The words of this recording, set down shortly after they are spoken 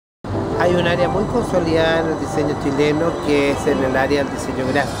Hay un área muy consolidada en el diseño chileno que es en el área del diseño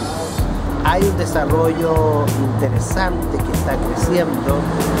gráfico. Hay un desarrollo interesante que está creciendo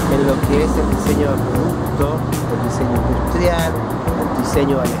en lo que es el diseño del producto, el diseño industrial, el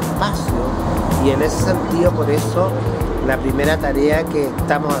diseño del espacio, y en ese sentido, por eso, la primera tarea que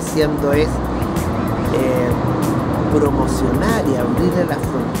estamos haciendo es promocionar y abrirle la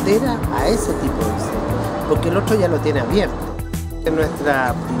frontera a ese tipo de diseño, porque el otro ya lo tiene abierto.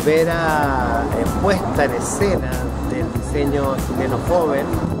 Nuestra primera puesta en escena del diseño chileno joven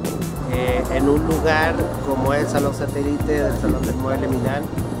en un lugar como el Salone Satellite del Salón del Mueble Milán,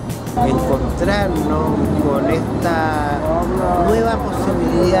 encontrarnos con esta nueva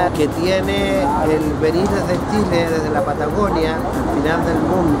posibilidad que tiene el venir desde Chile, desde la Patagonia, al final del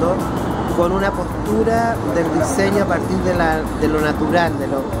mundo, con una postura del diseño a partir de lo natural,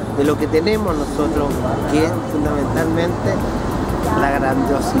 de lo que tenemos nosotros, que es fundamentalmente la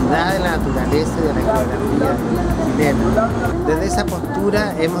grandiosidad de la naturaleza y de la geografía chilena. Desde esa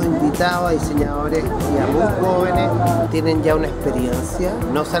postura hemos invitado a diseñadores ya muy jóvenes, tienen ya una experiencia,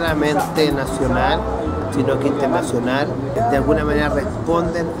 no solamente nacional, sino que internacional. De alguna manera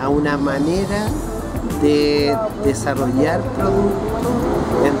responden a una manera de desarrollar productos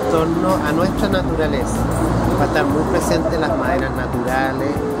en torno a nuestra naturaleza. Va a estar muy presente las maderas naturales,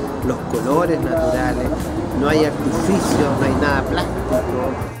 los colores naturales, no hay artificios, no hay nada plástico.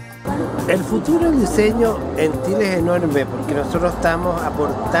 El futuro del diseño en Chile es enorme porque nosotros estamos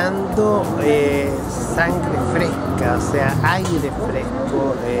aportando sangre fresca, o sea, aire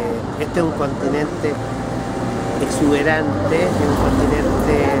fresco. Este es un continente exuberante, es un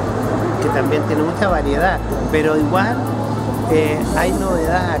continente que también tiene mucha variedad, pero igual hay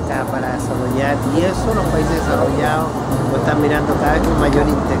novedad acá para desarrollar, y eso los países desarrollados lo están mirando cada vez con mayor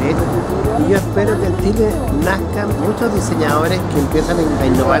interés, y yo espero que en Chile nazcan muchos diseñadores que empiezan a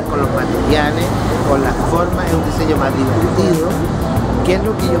innovar con los materiales, con las formas, es un diseño más divertido, que es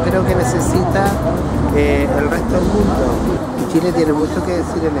lo que yo creo que necesita el resto del mundo, y Chile tiene mucho que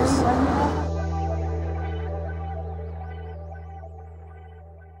decir en eso.